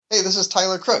Hey, this is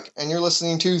Tyler Crook, and you're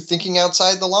listening to Thinking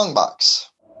Outside the Long Box.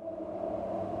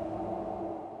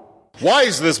 Why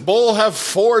does this bowl have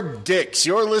 4 dicks?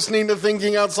 You're listening to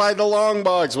Thinking Outside the Long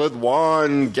Box with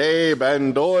Juan, Gabe,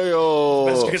 and Doyle.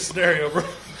 Best case scenario, bro.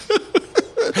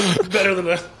 Better than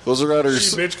a Those are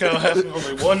utters. she bitch cow having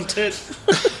only one tit.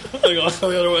 I go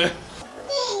the other way.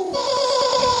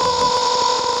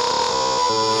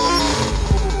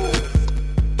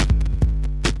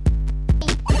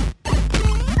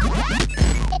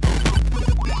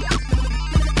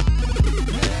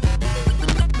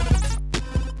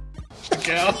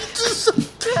 Cow.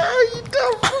 You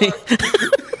dumb fuck.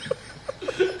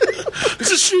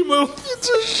 It's a she-moo. It's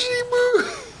a she-moo.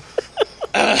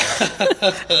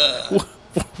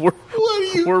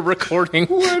 We're recording.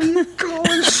 What do you call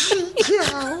a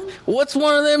she-cow? What's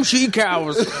one of them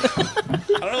she-cows? I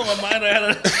don't know, in my mind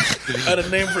I had a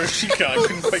name for a she-cow. I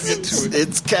couldn't quite get to it.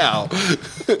 It's cow.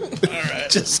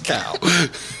 Alright. Just cow. I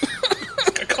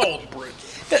call it Bridge.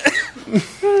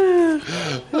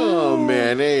 Oh,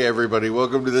 man. Hey, everybody.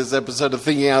 Welcome to this episode of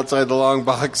Thinking Outside the Long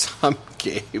Box. I'm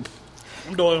Gabe.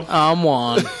 I'm Doyle. I'm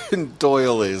Juan. And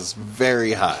Doyle is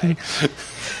very high.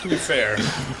 To be fair.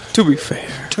 To be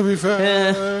fair. To be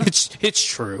fair. It's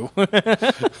true. That's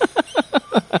a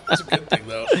good thing,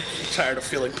 though. I'm tired of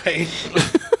feeling pain.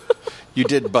 You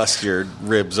did bust your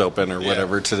ribs open or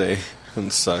whatever today.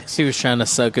 It sucks. He was trying to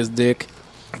suck his dick.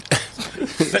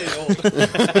 Failed.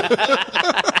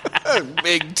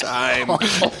 Big time.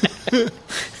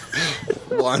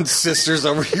 Juan's sister's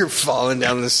over here falling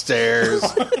down the stairs.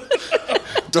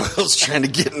 Doyle's trying to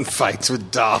get in fights with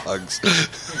dogs.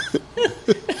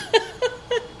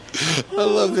 I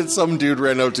love that some dude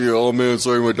ran up to you. Oh man,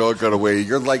 sorry, my dog got away.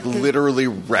 You're like literally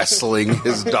wrestling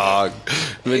his dog.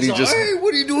 And then He's like, hey,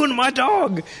 what are you doing to my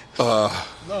dog? No,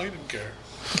 he didn't care.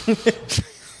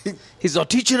 He's like,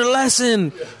 teach it a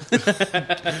lesson.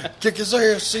 kick his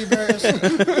ass, sea bass.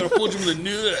 Gotta punch him in the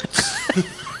nuts.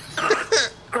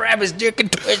 Grab his dick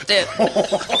and twist it.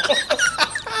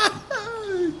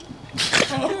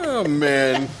 Oh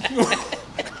man.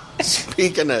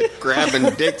 Speaking of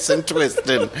grabbing dicks and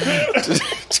twisting,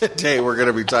 today we're going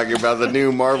to be talking about the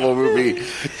new Marvel movie,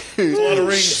 There's a lot of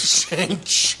rings.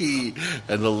 Shang-Chi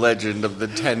and the Legend of the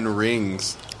Ten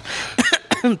Rings.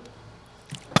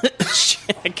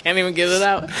 I can't even get it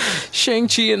out.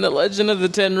 Shang-Chi and the Legend of the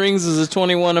Ten Rings is a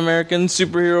 21 American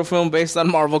superhero film based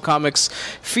on Marvel Comics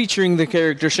featuring the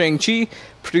character Shang-Chi,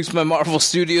 produced by Marvel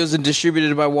Studios and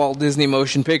distributed by Walt Disney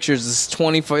Motion Pictures. This is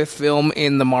 25th film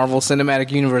in the Marvel Cinematic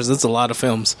Universe. That's a lot of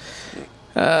films.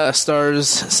 Stars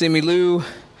Simu Liu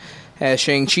as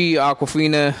Shang-Chi,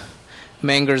 Awkwafina,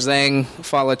 Mangar Zhang,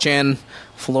 Fala Chen,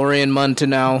 Florian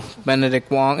Munteanu,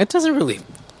 Benedict Wong. It doesn't really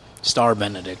star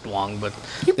Benedict Wong, but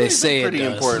they say Pretty it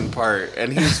does. important part,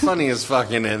 and he's funny as fuck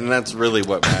in it, and that's really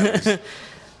what matters.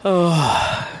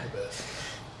 I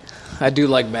do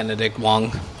like Benedict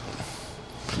Wong.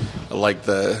 I like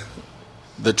the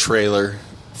trailer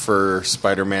for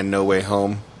Spider-Man No Way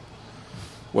Home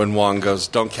when Wong goes,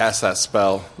 "Don't cast that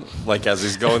spell," like as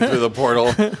he's going through the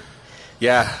portal.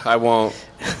 Yeah, I won't.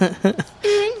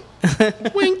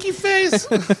 Winky face.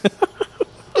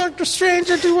 Dr.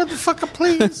 Strange, I do what the fuck I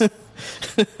please.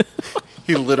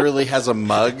 He literally has a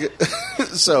mug.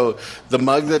 So the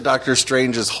mug that Dr.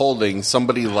 Strange is holding,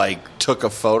 somebody took a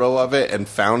photo of it and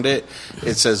found it.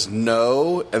 It says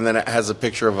no, and then it has a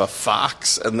picture of a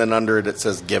fox, and then under it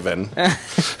says given.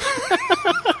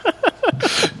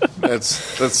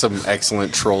 That's some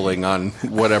excellent trolling on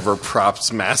whatever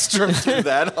props master threw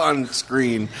that on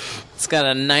screen. It's got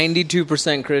a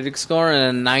 92% critic score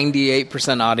and a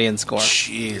 98% audience score.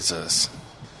 Jesus.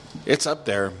 It's up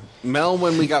there. Mel,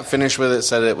 when we got finished with it,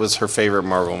 said it was her favorite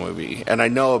Marvel movie. And I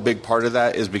know a big part of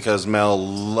that is because Mel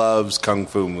loves kung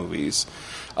fu movies.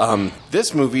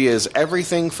 This movie is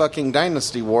everything fucking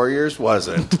Dynasty Warriors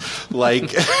wasn't.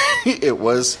 It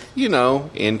was,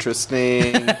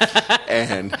 interesting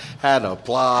and had a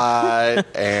plot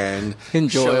and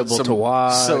enjoyable to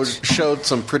watch. So showed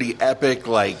some pretty epic,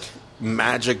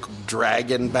 magic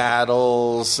dragon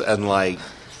battles and,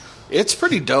 it's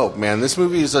pretty dope, man. This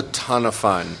movie is a ton of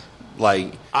fun.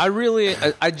 I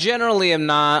generally am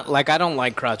not I don't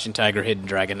like Crouching Tiger, Hidden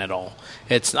Dragon at all.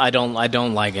 I don't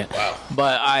like it. Wow.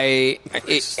 But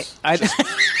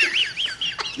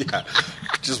Yeah,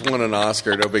 just won an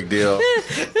Oscar, no big deal.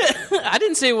 I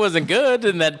didn't say it wasn't good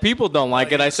and that people don't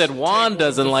like it. I said Juan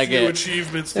doesn't like Few it.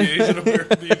 achievements the Asian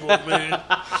American people have made.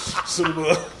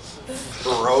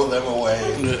 Throw them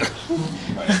away.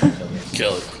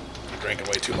 Kill it. drinking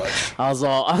way too much. I was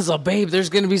all, babe, there's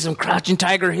gonna be some Crouching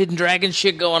Tiger, Hidden Dragon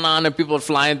shit going on, and people are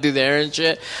flying through there and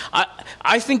shit.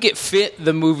 I think it fit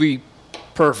the movie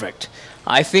perfect.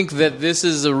 I think that this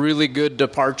is a really good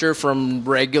departure from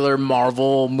regular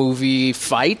Marvel movie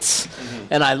fights,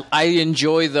 and I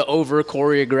enjoy the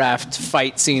over-choreographed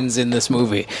fight scenes in this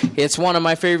movie. It's one of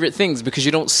my favorite things because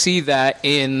you don't see that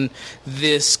in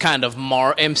this kind of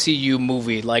MCU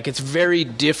movie. Like, it's very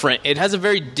different. It has a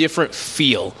very different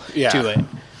feel to it.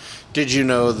 Did you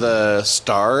know the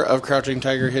star of Crouching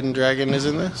Tiger, Hidden Dragon is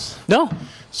in this? No.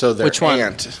 So their Which one?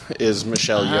 aunt is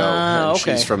Michelle Yeoh, and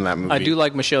Okay. she's from that movie. I do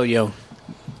like Michelle Yeoh.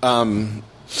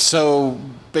 So,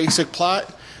 basic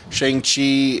plot,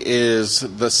 Shang-Chi is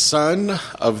the son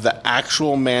of the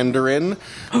actual Mandarin,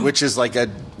 which is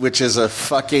a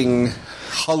fucking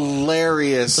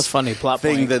hilarious It's a funny plot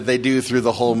thing point. that they do through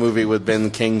the whole movie with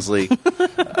Ben Kingsley,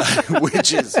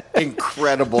 which is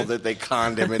incredible that they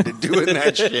conned him into doing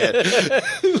that shit.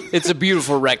 It's a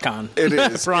beautiful retcon. It I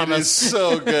is. promise. It is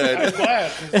so good. I'm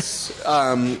glad. It's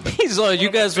He's all, you one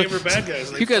of my guys were, favorite bad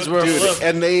guys. you guys were, Dude,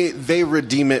 and they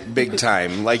redeem it big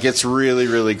time. Like, it's really,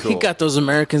 really cool. he got those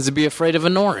Americans to be afraid of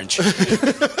an orange.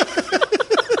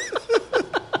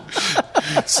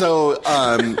 So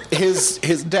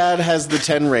his dad has the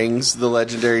 10 rings, the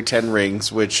legendary 10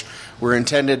 rings, which were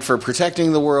intended for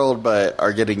protecting the world but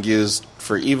are getting used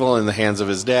for evil in the hands of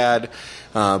his dad.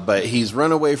 But he's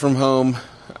run away from home,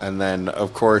 and then,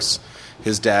 of course,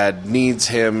 his dad needs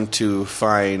him to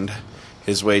find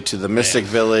his way to the Mystic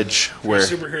Village, You're a where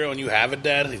superhero and you have a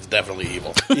dad, he's definitely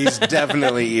evil. he's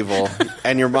definitely evil,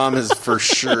 and your mom is for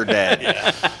sure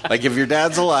dead. Like, if your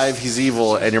dad's alive, he's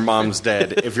evil, and your mom's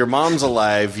dead. If your mom's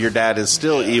alive, your dad is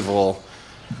still evil,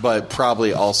 but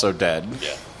probably also dead.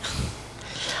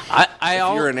 Yeah.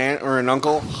 If you're an aunt or an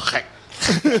uncle,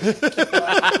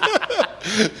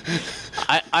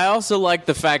 I also like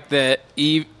the fact that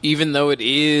even though it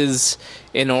is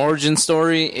an origin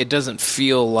story, it doesn't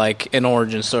feel like an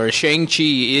origin story. Shang-Chi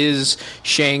is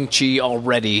Shang-Chi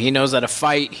already. He knows how to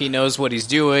fight. He knows what he's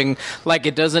doing. Like,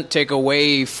 it doesn't take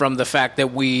away from the fact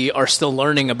that we are still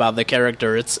learning about the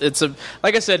character. It's a,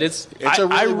 like I said, it's a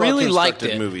really I really liked well-constructed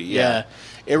it. movie. Yeah.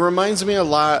 It reminds me a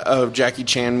lot of Jackie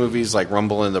Chan movies like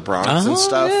Rumble in the Bronx and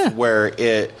stuff, where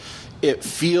it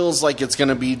feels like it's going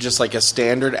to be just like a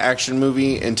standard action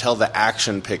movie until the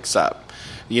action picks up.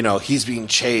 You know, he's being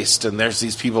chased and there's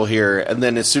these people here, and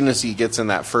then as soon as he gets in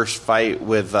that first fight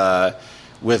with I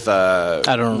don't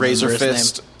remember Razor his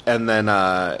Fist, and then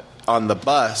on the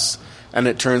bus, and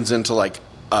it turns into like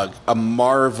a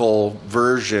Marvel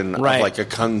version of like a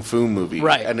kung fu movie,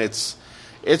 right? And it's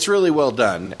really well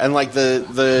done, and like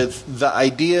the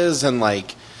ideas and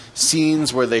like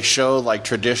scenes where they show like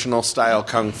traditional style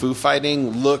kung fu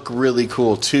fighting look really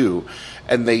cool too,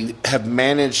 and they have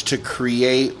managed to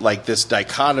create like this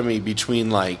dichotomy between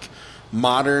like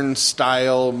modern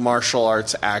style martial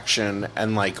arts action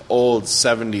and like old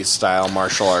 70s style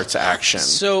martial arts action.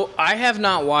 So I have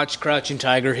not watched Crouching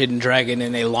Tiger, Hidden Dragon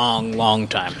in a long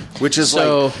time, which is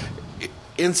like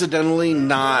incidentally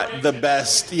not the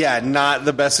best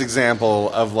example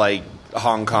of like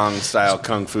Hong Kong style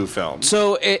kung fu film.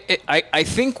 So I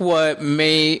think what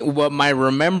my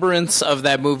remembrance of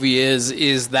that movie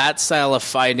is that style of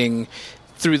fighting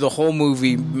through the whole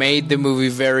movie made the movie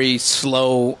very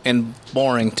slow and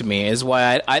boring to me, is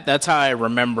why I that's how I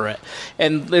remember it.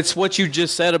 And it's what you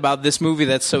just said about this movie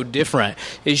that's so different,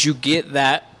 is you get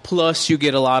that, plus you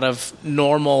get a lot of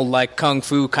normal like kung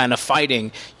fu kind of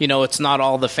fighting. You know, it's not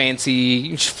all the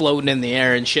fancy floating in the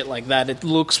air and shit like that. It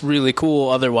looks really cool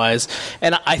otherwise.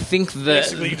 And I think that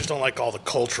Basically, you just don't like all the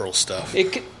cultural stuff.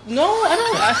 No,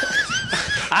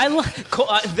 I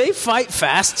don't. They fight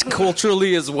fast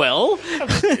culturally as well.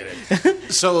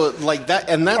 So like that,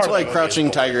 and that's why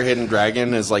Crouching Tiger, Hidden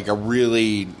Dragon is like a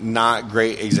really not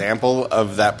great example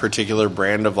of that particular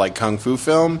brand of like kung fu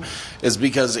film, is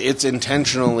because it's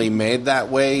intentionally made that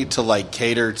way to like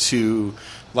cater to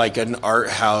like an art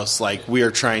house, like we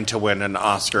are trying to win an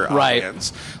Oscar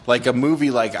audience. Like a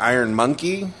movie like Iron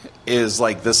Monkey is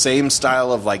like the same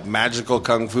style of like magical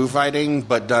kung fu fighting,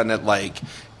 but done at like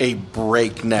a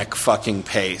breakneck fucking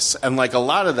pace. And like a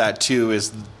lot of that too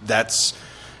is that's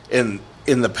in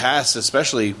the past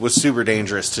especially was super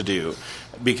dangerous to do,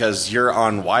 because you're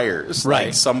on wires. Right.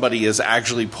 Like somebody is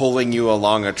actually pulling you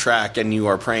along a track and you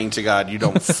are praying to God you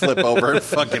don't flip over and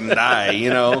fucking die,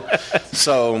 you know?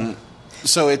 So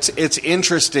it's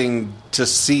interesting to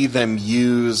see them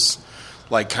use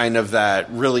like kind of that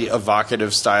really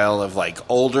evocative style of like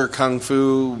older kung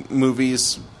fu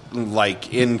movies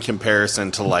like in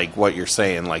comparison to like what you're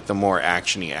saying, like the more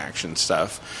actiony action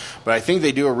stuff. But I think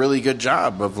they do a really good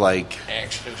job of like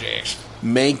Action.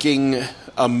 making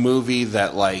a movie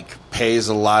that like pays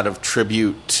a lot of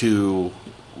tribute to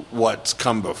what's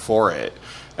come before it,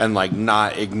 and like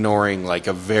not ignoring like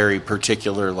a very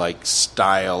particular like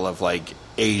style of like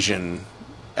Asian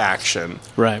action.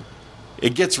 Right.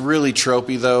 It gets really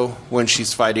tropey though when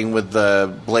she's fighting with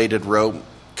the bladed rope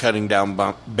cutting down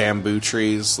bamboo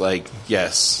trees. Like,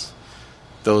 yes,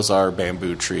 those are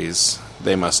bamboo trees.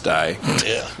 They must die.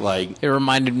 Yeah. Like, It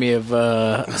reminded me of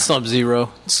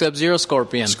Sub-Zero. Sub-Zero,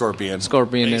 Scorpion.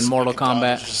 Scorpion In Mortal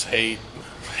Kombat. Just hate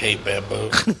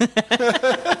bamboo.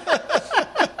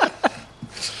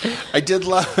 I did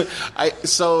love. I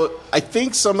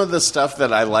think some of the stuff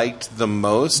that I liked the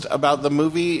most about the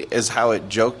movie is how it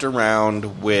joked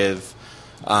around with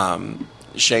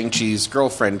Shang-Chi's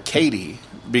girlfriend Katie,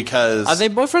 because Are they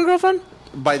boyfriend girlfriend?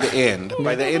 by the end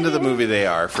of the movie they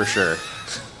are for sure.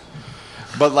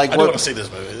 But like I do want to see this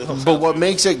movie. But what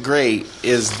makes it great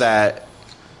is that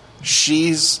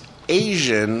she's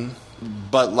Asian,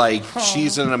 but like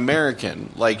she's an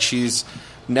American. Like she's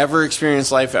never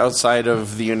experienced life outside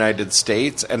of the United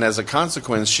States, and as a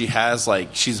consequence,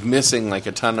 she's missing like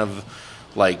a ton of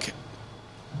like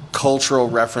cultural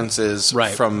references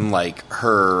Right. from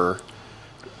her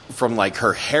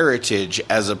heritage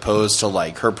as opposed to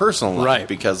like her personal life, Right.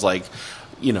 because like,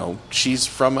 you know, she's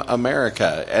from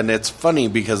America, and it's funny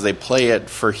because they play it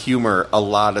for humor a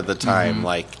lot of the time.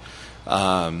 Like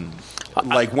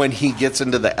when he gets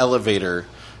into the elevator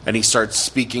and he starts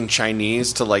speaking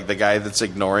Chinese to like the guy that's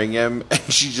ignoring him, and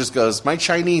she just goes, "My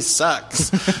Chinese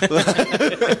sucks."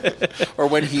 Or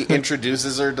when he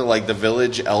introduces her to like the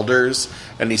village elders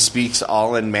and he speaks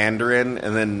all in Mandarin,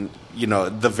 and then, you know,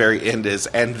 the very end is,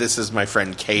 "And this is my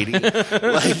friend Katie."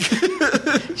 Like,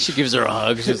 She gives her a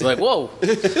hug. She's like, whoa.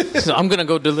 So I'm going to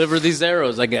go deliver these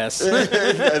arrows, I guess.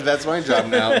 that's my job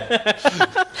now.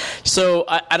 So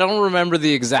I don't remember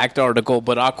the exact article,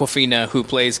 but Awkwafina, who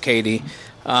plays Katie,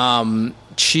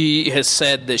 she has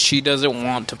said that she doesn't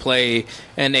want to play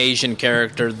an Asian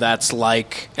character that's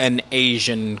like an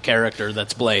Asian character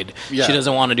that's played. Yeah. She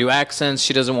doesn't want to do accents.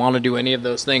 She doesn't want to do any of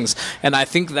those things. And I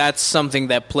think that's something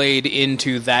that played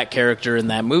into that character in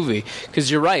that movie. Because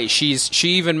you're right. She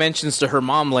even mentions to her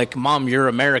mom, like, "Mom, you're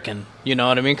American." You know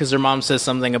what I mean? Because her mom says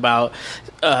something about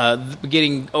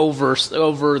getting over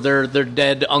their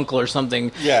dead uncle or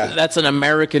something. Yeah. That's an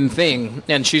American thing.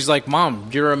 And she's like, "Mom,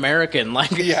 you're American."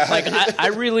 Like, Yeah. like I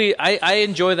really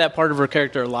enjoy that part of her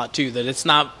character a lot too. That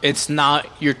it's not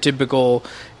your typical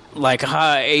like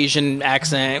Asian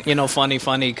accent, you know, funny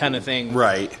kind of thing.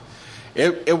 Right.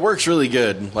 It works really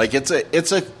good. Like it's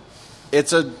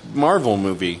a Marvel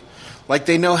movie. Like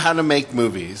they know how to make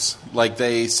movies. Like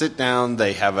they sit down,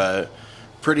 they have a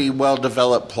pretty well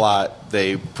developed plot,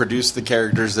 they produce the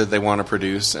characters that they want to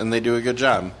produce, and they do a good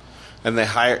job. And they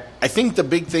hire, I think the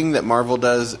big thing that Marvel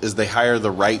does is they hire the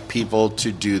right people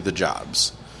to do the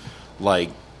jobs.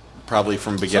 Like probably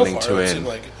from beginning so far, to it end. seemed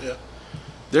like it, yeah.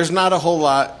 There's not a whole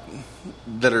lot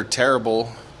that are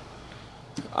terrible.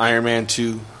 Iron Man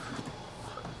 2,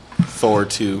 Thor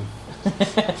 2,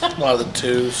 A lot of the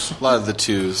twos. a lot of the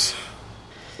twos.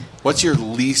 What's your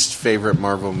least favorite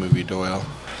Marvel movie, Doyle?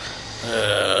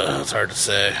 It's hard to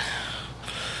say.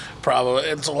 Probably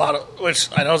it's a lot of, which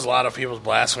I know is a lot of people's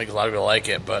blasphemy because a lot of people like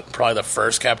it, but probably the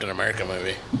first Captain America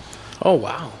movie. Oh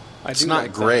wow, It's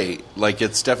not great. Like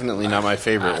it's definitely not my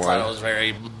favorite I one. thought it was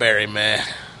very meh,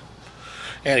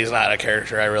 and he's not a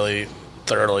character I really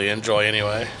thoroughly enjoy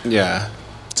anyway. Yeah.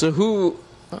 So who?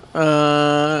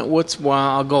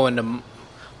 I'll go into.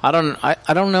 I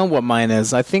don't know what mine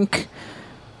is. I think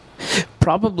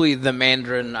probably the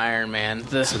Mandarin Iron Man.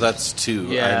 So that's 2.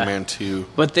 Yeah. Iron Man 2.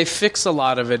 But they fix a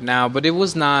lot of it now. But it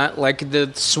was not like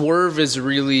the swerve is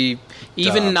really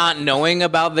even Dumb. not knowing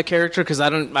about the character because I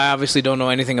obviously don't know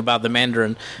anything about the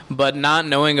Mandarin. But not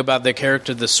knowing about the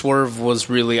character, the swerve was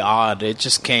really odd. It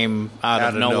just came out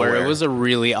of nowhere. It was a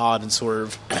really odd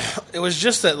swerve. It was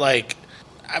just that, like,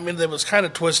 I mean, it was kind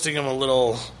of twisting him a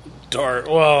little dark,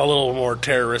 well, a little more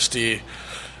terroristy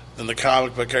than the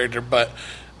comic book character, but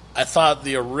I thought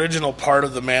the original part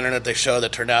of the Mandarin that they showed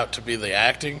that turned out to be the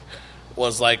acting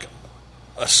was, like,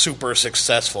 a super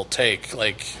successful take.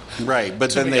 Like, Right,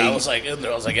 but to then me, they I was like, yeah,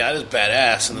 that is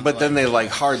badass. And but then they like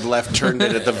hard left turned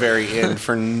it at the very end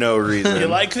for no reason. you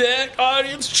like that,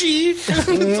 audience cheek?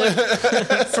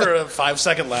 For a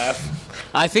 5-second laugh.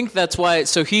 I think that's why.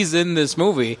 So he's in this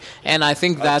movie, and I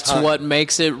think that's ton. what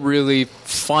makes it really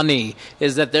funny.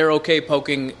 Is that they're okay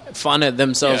poking fun at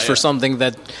themselves Yeah, for yeah. something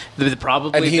that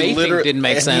probably they think didn't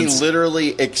make sense. He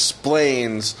literally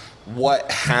explains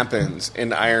what happens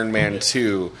in Iron Man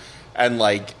 2 and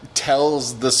like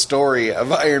tells the story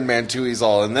of Iron Man 2. He's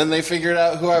all, and then they figured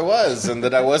out who I was and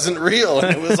that I wasn't real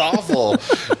and it was awful.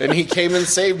 And he came and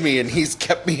saved me and he's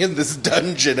kept me in this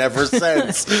dungeon ever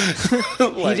since.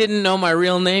 He didn't know my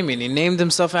real name, and he named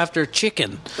himself after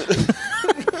chicken.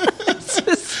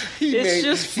 It's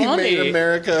just funny. He made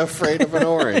America afraid of an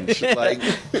orange. Like,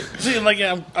 See, like,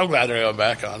 yeah, I'm glad they're going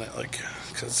back on it. Like,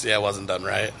 because, yeah, it wasn't done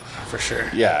right, for sure.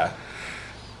 yeah.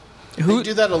 They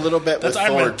do that a little bit That's with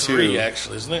Iron Thor Man 3, 2.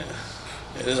 actually, isn't it?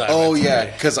 It is Iron Oh, Man 3. yeah,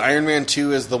 because Iron Man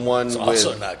 2 is the one It's with...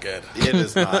 also not good. It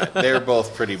is not. They're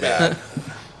both pretty bad.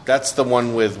 That's the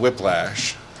one with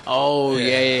Whiplash. Oh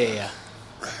yeah.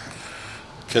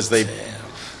 Because they...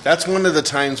 That's one of the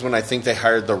times when I think they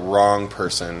hired the wrong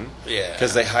person. Yeah.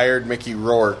 Because they hired Mickey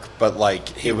Rourke, but,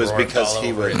 like, it was roared because all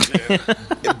he over was... it,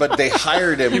 too. But they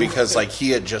hired him because, like, he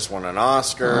had just won an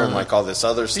Oscar and, like, all this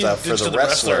other stuff for Ditched the the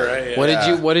wrestler. right?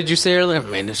 Yeah. What did you say earlier? I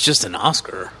mean, it's just an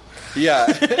Oscar. Yeah.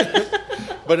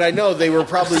 But I know they were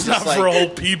probably It's just not for like...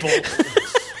 old people.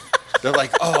 They're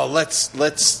like, oh,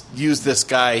 let's use this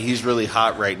guy. He's really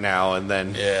hot right now, and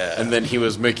then he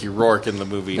was Mickey Rourke in the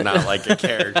movie, not like a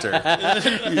character.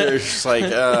 You're just like,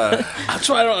 That's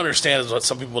what I don't understand is what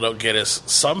some people don't get is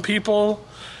some people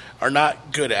are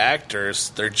not good actors.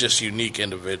 They're just unique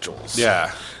individuals.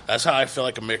 yeah, That's how I feel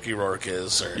like a Mickey Rourke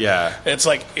is. Or, yeah. It's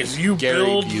like, if you Gary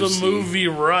build Busey. the movie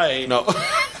right, No,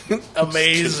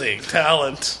 amazing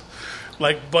talent.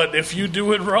 Like, but if you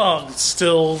do it wrong, it's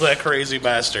still that crazy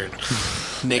bastard.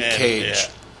 Nick And, Cage.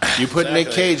 You put Nick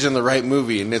Exactly. Cage in the right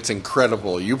movie, and it's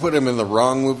incredible. You put him in the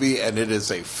wrong movie, and it is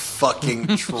a fucking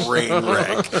train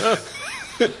wreck.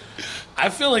 I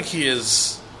feel like he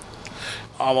has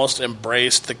almost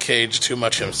embraced the Cage too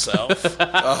much himself,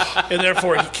 and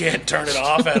therefore he can't turn it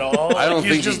off at all. I don't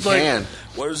He's think just he like, can.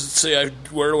 Where does it say?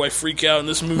 Where do I freak out in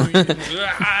this movie?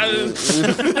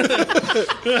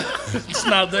 It's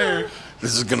not there.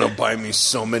 This is gonna buy me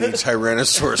so many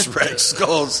Tyrannosaurus Rex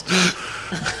skulls.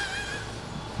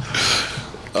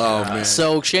 Oh man!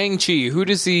 So Shang-Chi, who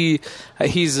does he?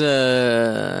 He's fuck.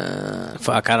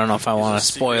 I don't know if I want to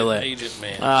spoil it. Agent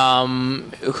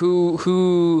man.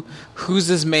 Who's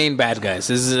his main bad guys?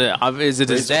 Is it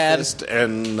his dad? Fist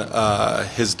and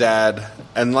his dad,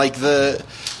 and like the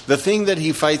thing that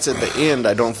he fights at the end,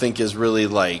 I don't think is really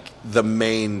like the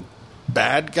main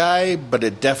bad guy, but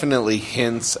it definitely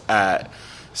hints at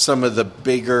some of the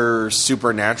bigger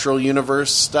supernatural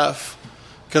universe stuff.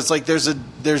 Because like there's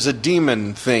a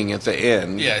demon thing at the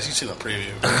end, Yeah, you see the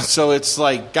preview. so it's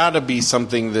like got to be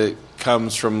something that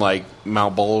comes from like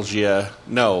Malbolgia.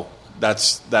 No,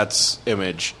 that's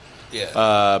Image.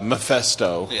 Yeah.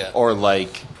 Mephisto, Yeah. or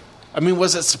like, I mean,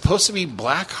 was it supposed to be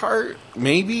Blackheart?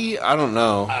 Maybe, I don't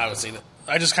know. I haven't seen it.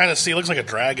 I just kind of see it looks like a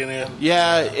dragon in.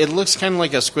 Yeah, it looks kind of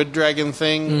like a squid dragon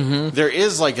thing. Mm-hmm. There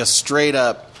is like a straight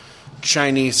up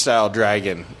Chinese style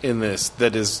dragon in this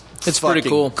that is It's pretty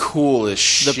fucking cool. as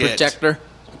The shit. Protector.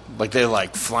 Like they're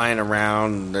like flying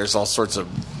around. And there's all sorts of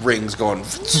rings going,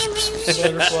 Butterfly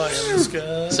in the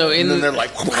sky. So and in then they're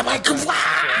like,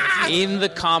 in the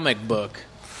comic book,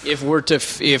 if we're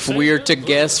to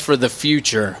guess for the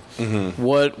future, Mm-hmm.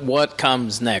 what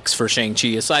comes next for Shang-Chi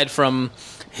aside from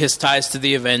his ties to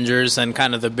the Avengers and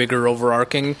kind of the bigger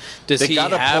overarching? Does They he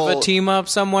gotta have a pull- team up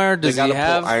somewhere? they Does got he to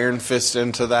have? pull Iron Fist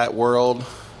into that world.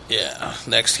 Yeah.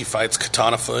 Next, he fights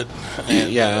Katana Foot.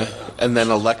 And, Yeah, and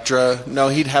then Elektra. No,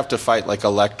 he'd have to fight like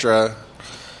Elektra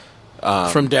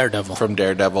from Daredevil. from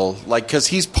Daredevil, like because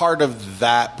he's part of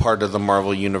that part of the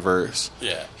Marvel universe.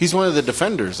 Yeah. He's one of the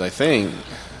Defenders, I think.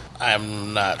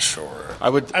 I'm not sure. I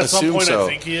would At some assume point, so. I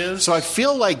think he is. So I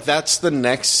feel like that's the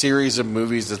next series of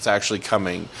movies that's actually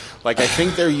coming. Like I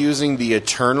think they're using the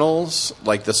Eternals,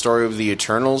 like the story of the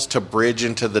Eternals, to bridge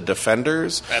into the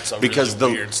Defenders. That's a because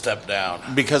really weird step down.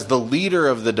 because the leader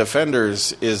of the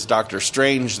Defenders is Doctor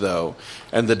Strange, though,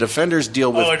 and the Defenders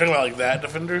deal with Oh, you're talking about like that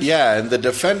Defenders? yeah, and the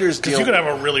Defenders Because deal. you could have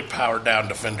a really powered down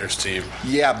Defenders team.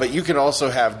 Yeah, but you can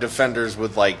also have Defenders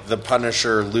with like the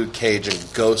Punisher, Luke Cage,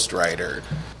 and Ghost Rider.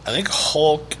 I think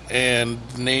Hulk and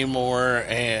Namor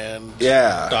and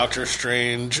Yeah. Doctor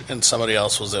Strange and somebody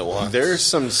else was at once. There's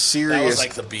some that serious. was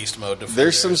like the beast mode Defenders.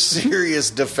 There's some serious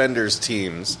Defenders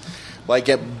teams.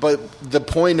 But the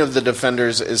point of the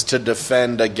Defenders is to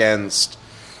defend against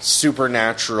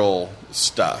supernatural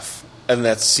stuff, and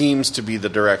that seems to be the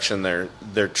direction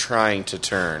they're trying to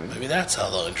turn. Maybe that's how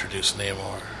they'll introduce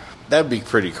Namor. That'd be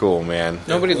pretty cool, man.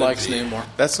 Nobody likes Namor.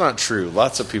 That's not true.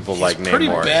 Lots of people like Namor. Pretty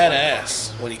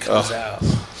badass when he comes out.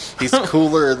 He's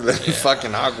cooler than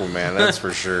fucking Aquaman, that's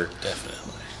for sure. Definitely.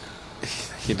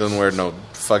 He doesn't wear no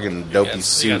fucking dopey He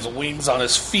suit has wings on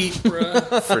his feet, bro.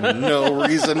 for no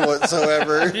reason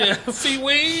whatsoever. Yeah, feet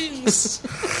wings.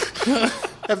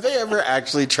 Have they ever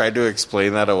actually tried to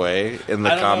explain that away in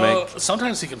the I don't comic? know.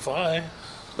 Sometimes he can fly,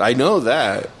 I know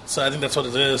that. so I think that's what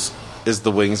it is. Is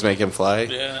the wings make him fly?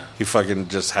 Yeah. He fucking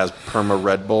just has perma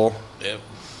Red Bull. Yep.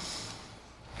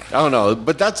 I don't know,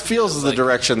 but that feels the like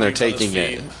direction they're wings on his taking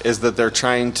it. feet. Is that they're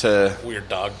trying to... Weird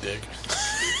dog dick.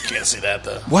 Can't see that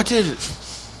though. What did...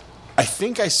 I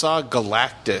think I saw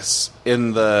Galactus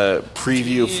in the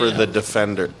preview for the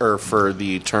Defender, or for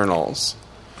the Eternals.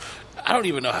 I don't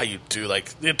even know how you do. Like,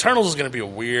 the Eternals is going to be a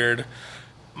weird.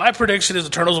 My prediction is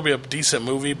Eternals will be a decent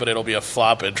movie, but it'll be a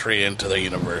flop entry into the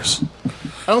universe.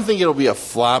 I don't think it'll be a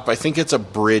flop. I think it's a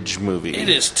bridge movie. It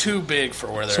is too big for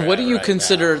where they're So what at do you right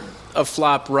consider now. a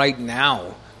flop right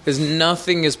now? Because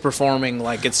nothing is performing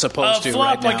like it's supposed to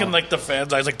flop, right like now. in like the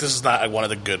fans' eyes, like this is not like, one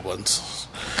of the good ones.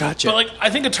 Gotcha. But like,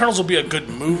 I think Eternals will be a good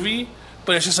movie,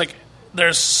 but it's just like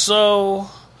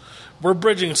we're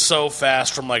bridging so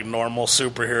fast from like normal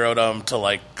superhero-dom to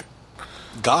like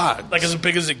God. as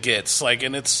big as it gets, like,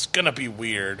 and it's gonna be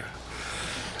weird.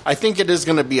 I think it is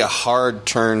going to be a hard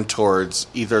turn towards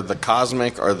either the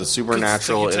cosmic or the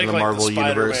supernatural It's like you in take, the like, Marvel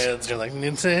universe. Spider-Mans, you're like,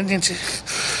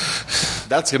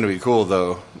 That's going to be cool,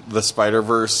 though. The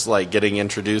Spider-Verse, like, getting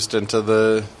introduced into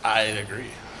the I agree.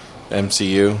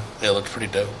 MCU. It looked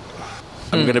pretty dope.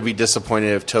 I'm going to be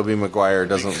disappointed if Tobey Maguire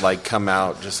doesn't, like, come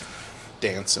out just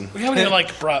dancing. We haven't even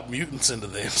like brought mutants into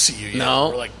the MCU yet. No.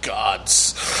 We're like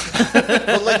gods.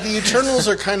 But, like, the Eternals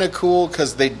are kind of cool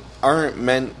because they aren't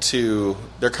meant to...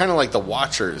 They're kind of like the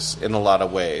Watchers in a lot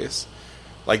of ways.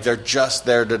 Like, they're just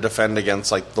there to defend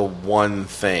against, like, the one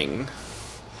thing.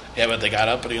 Yeah, but they got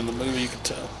uppity in the movie, you can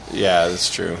tell. Yeah,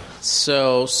 that's true.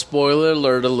 So, spoiler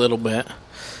alert a little bit.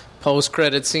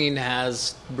 Post-credit scene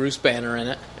has Bruce Banner in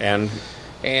it And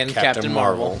Captain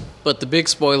Marvel. But the big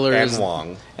spoiler is...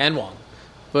 Wong. And Wong.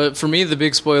 But for me, the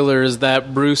big spoiler is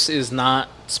that Bruce is not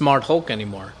Smart Hulk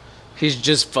anymore. He's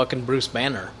just fucking Bruce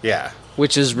Banner. Yeah,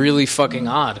 Which is really fucking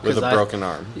odd. with 'cause a broken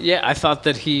arm. Yeah, I thought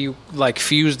that he, like,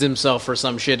 fused himself or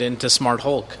some shit into Smart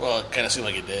Hulk. Well, it kind of seemed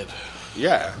like it did.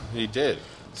 Yeah, he did.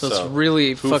 So it's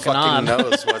really who fucking odd.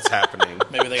 knows what's happening?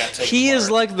 Maybe they got taken He is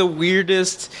apart. like the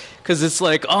weirdest, because it's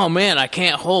like, oh man, I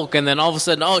can't Hulk, and then all of a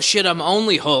sudden, oh shit, I'm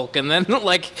only Hulk, and then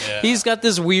like Yeah. he's got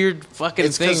this weird fucking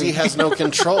It's thing. because he has no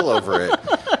control over it.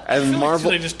 And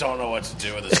Marvel... They just don't know what to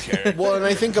do with this character. Well, and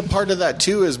I think a part of that,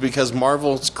 too, is because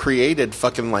Marvel's created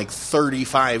fucking, like,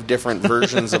 35 different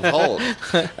versions of Hulk.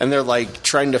 And they're, like,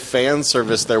 trying to fan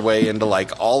service their way into,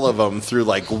 like, all of them through,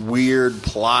 like, weird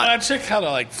plot. I check how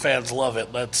like fans love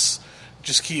it. Let's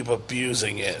just keep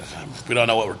abusing it. We don't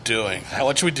know what we're doing.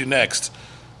 What should we do next?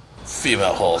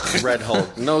 Female Hulk. Red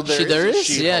Hulk. No, There is a is?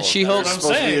 She-Hulk. Yeah, She-Hulk. There's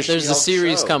supposed to be There's There's a She-Hulk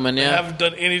series show. coming, They yeah. haven't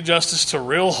done any justice to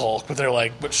real Hulk, but they're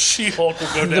like, but She-Hulk will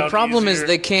go down. The problem is easier.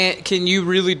 they can't. Can you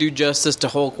really do justice to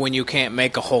Hulk when you can't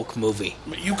make a Hulk movie?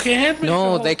 You can't. Make a No,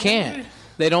 Hulk they can't. movie?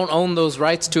 They don't own those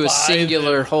rights to a Buy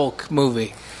singular them. Hulk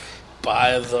movie.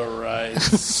 Buy the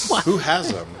rights. Who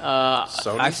has them?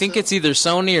 Sony I think still? it's either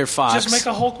Sony or Fox. Just make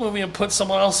a Hulk movie and put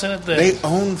someone else in it. Then They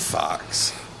own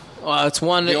Fox. Well, it's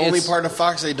one. The only it's- part of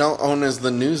Fox they don't own is the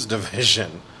news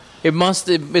division. It must.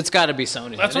 It's got to be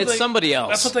Sony. That's It's what they- somebody else.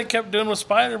 That's what they kept doing with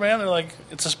Spider-Man. They're like,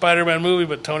 it's a Spider-Man movie,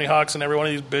 but Tony Hawk's in every one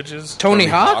of these bitches. Tony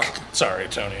Hawk. Sorry,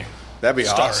 Tony. That'd be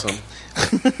Stark. awesome.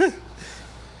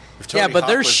 If Tony Yeah, but Hawk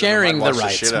they're was in it, sharing I'd the watch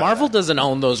rights. shit out of Marvel that. doesn't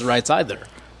own those rights either.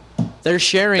 They're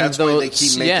sharing That's those. why they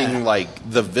keep making yeah. like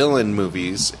the villain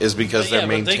movies is because Yeah, they're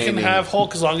but they maintaining. can have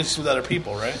Hulk as long as it's with other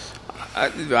people, right?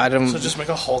 I don't. So just make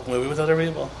a Hulk movie with other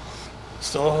people.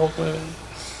 Still a Hulk movie.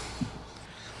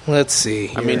 Let's see.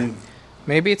 I here. mean,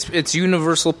 maybe it's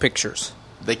Universal Pictures.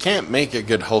 they can't make a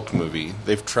good Hulk movie.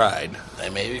 They've tried. They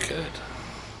maybe could.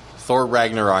 Thor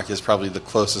Ragnarok is probably the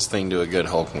closest thing to a good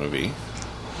Hulk movie.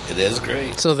 It is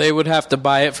great. So they would have to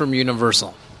buy it from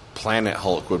Universal. Planet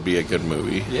Hulk would be a good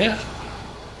movie. Yeah.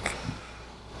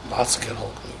 Lots of good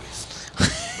Hulk movies.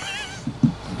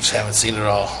 Just haven't seen it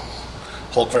all.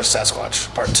 Hulk vs.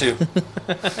 Sasquatch, Part 2.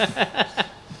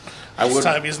 I This would.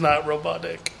 time he's not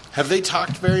robotic. Have they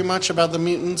talked very much about the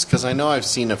mutants? Because I know I've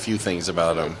seen a few things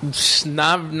about them.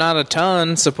 Not a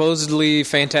ton. Supposedly,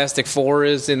 Fantastic Four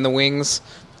is in the wings.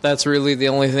 That's really the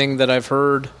only thing that I've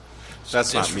heard.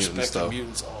 That's not mutants, Disrespecting though.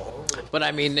 mutants all over. But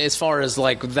I mean, as far as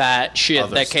like that shit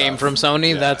Other that came stuff. from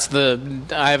Sony,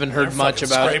 Yeah. I haven't heard They're much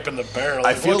fucking about it. scraping the barrel.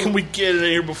 I Like, feel- what can we get in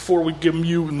here before we get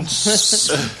mutants?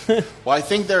 Well, I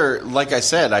think they're, like I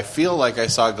said, I feel like I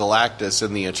saw Galactus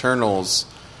in the Eternals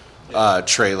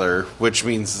trailer, which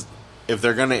means if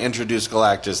they're going to introduce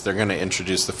Galactus, they're going to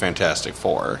introduce the Fantastic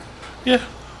Four. Yeah,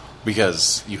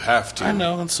 Because you have to. I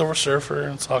know. And Silver Surfer,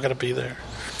 it's all going to be there.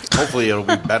 Hopefully it'll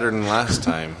be better than last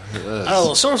time. I don't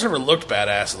know. Silver Surfer looked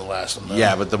badass in the last one, though.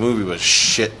 Yeah, but the movie was Yes,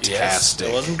 shit-tastic.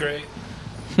 it wasn't great.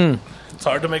 It's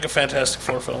hard to make a Fantastic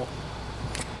Four film.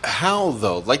 How,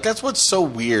 though? Like, that's what's so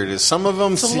weird, is some of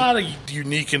them... It's a lot of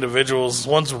unique individuals.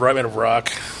 One's right made of rock.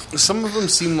 Some of them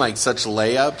seem like such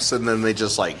layups, and then they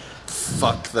just, like,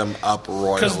 fuck them up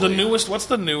royally. Because what's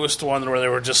the newest one where they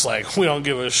were just like, we don't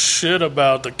give a shit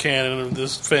about the canon of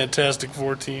this Fantastic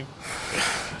Four team?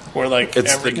 Where, like,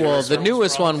 It's every the- Well, character the was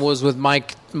newest wrong. one was with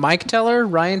Mike Teller,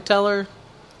 Ryan Teller,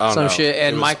 Oh, some no. shit, It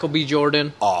and was Michael B.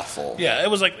 Jordan. awful. Yeah,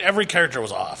 it was like every character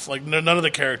was off. Like, none of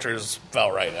the characters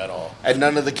felt right at all. And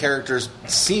none of the characters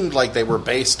seemed like they were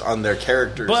based on their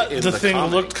characters But in the thing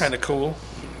comics. looked kind of cool.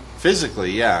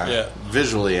 Physically, yeah. Yeah.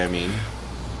 Visually, I mean.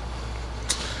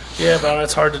 Yeah, but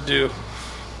it's hard to do.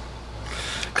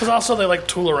 Because also they, like,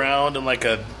 tool around in, like,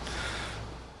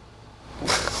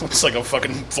 it's like a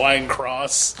fucking flying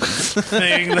cross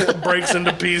thing that breaks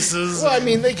into pieces. Well, I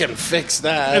mean, they can fix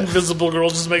that. Invisible Girl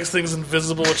just makes things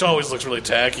invisible, which always looks really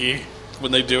tacky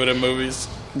when they do it in movies.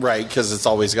 Right, because it's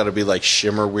always got to be, like,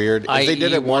 shimmer weird. If they I.e.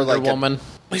 did it more Wonder like Woman.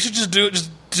 They should just do it.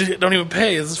 Just don't even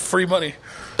pay. It's free money.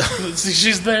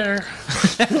 She's there.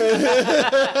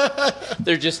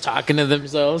 They're just talking to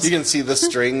themselves. You can see the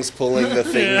strings pulling the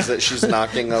things Yeah. that she's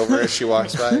knocking over as she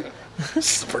walks by.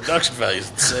 The production value's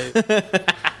insane.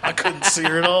 I couldn't see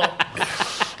her at all.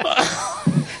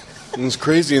 It was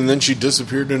crazy, and then she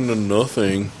disappeared into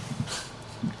nothing.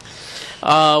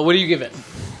 What do you give it?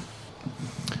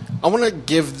 I want to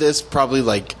give this probably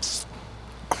like,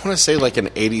 I want to say like an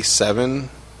 87.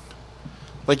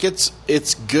 Like it's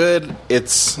good.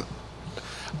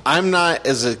 I'm not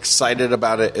as excited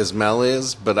about it as Mel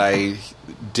is, but I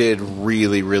did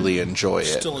really, really enjoy it.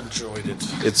 Still enjoyed it.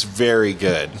 It's very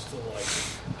good.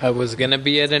 I was gonna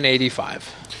be at an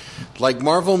 85. Like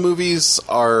Marvel movies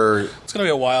are, It's gonna be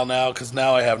a while now because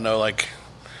now I have no like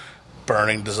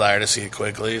burning desire to see it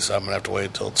quickly, so I'm gonna have to wait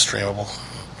until it's streamable.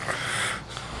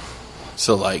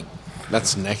 so like,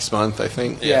 that's next month, I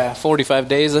think. Yeah, 45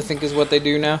 days I think is what they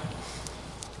do now.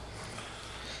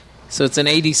 So it's an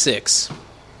 86.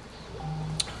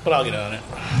 But I'll get on it.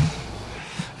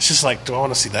 It's just like, do I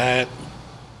want to see that?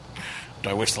 Do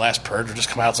I wish The Last Purge would just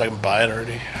come out so I can buy it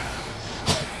already?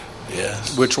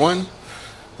 Yes. Which one?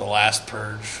 The Last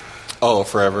Purge. Oh,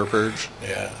 Forever Purge.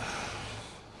 Yeah.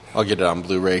 I'll get it on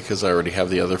Blu-ray because I already have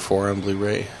the other 4 on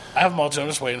Blu-ray. I have them all too. I'm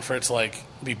just waiting for it to like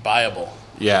be buyable.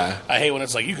 Yeah, I hate when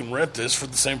it's like you can rent this for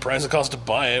the same price it costs to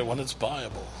buy it when it's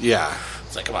buyable. yeah.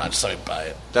 It's like, come on, just let me buy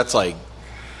it. That's like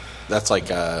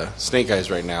Snake Eyes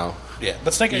right now. Yeah,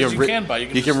 but Snake Eyes you can buy.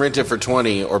 You can rent it for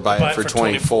 20 or buy it for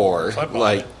 24. So I bought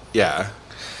Like, it. yeah.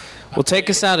 Well, take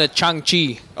us out of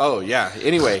Chang-Chi. Oh, yeah.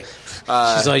 Anyway,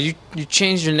 She's like, you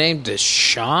changed your name to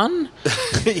Sean?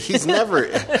 he's never.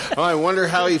 Oh, I wonder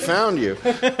how he found you.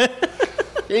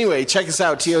 Anyway, check us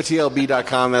out,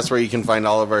 totlb.com. That's where you can find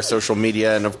all of our social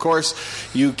media. And, of course,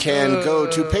 you can go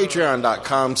to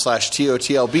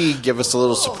patreon.com/totlb. Give us a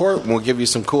little support, and we'll give you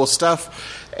some cool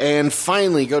stuff. And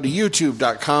finally, go to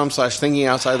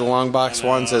youtube.com/thinkingoutsidethelongbox.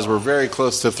 Juan says we're very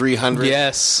close to 300.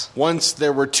 Yes. Once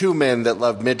there were 2 men that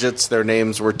loved midgets. Their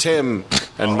names were Tim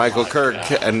and Michael Kirk,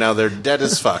 and now they're dead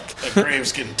as fuck. The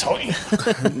grave's getting tight.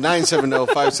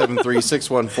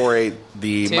 970-573-6148.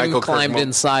 The Tim Michael climbed Kirk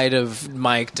inside of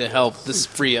Mike to help this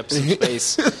free up some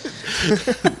space.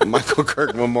 Michael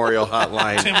Kirk Memorial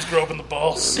Hotline. Tim's groping the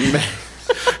balls.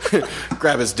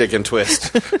 Grab his dick and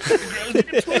twist. Bye.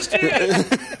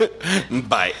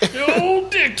 The old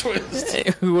dick twist.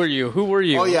 Hey, who are you?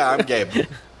 Oh yeah, I'm Gabe.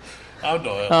 I'm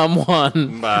Doyle. I'm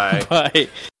Juan. Bye. Bye.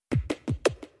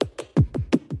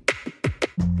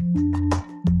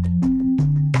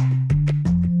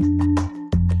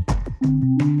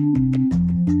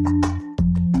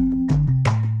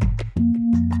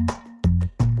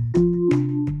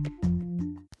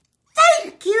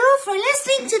 Thank you for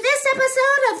listening to this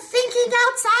episode of Thinking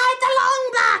Outside the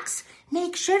Long Box.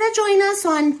 Make sure to join us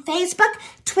on Facebook,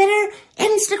 Twitter,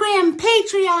 Instagram,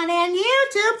 Patreon, and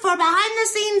YouTube for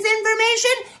behind-the-scenes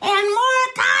information and more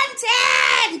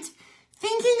content.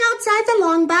 Thinking Outside the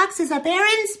Long Box is a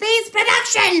Barren Space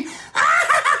production.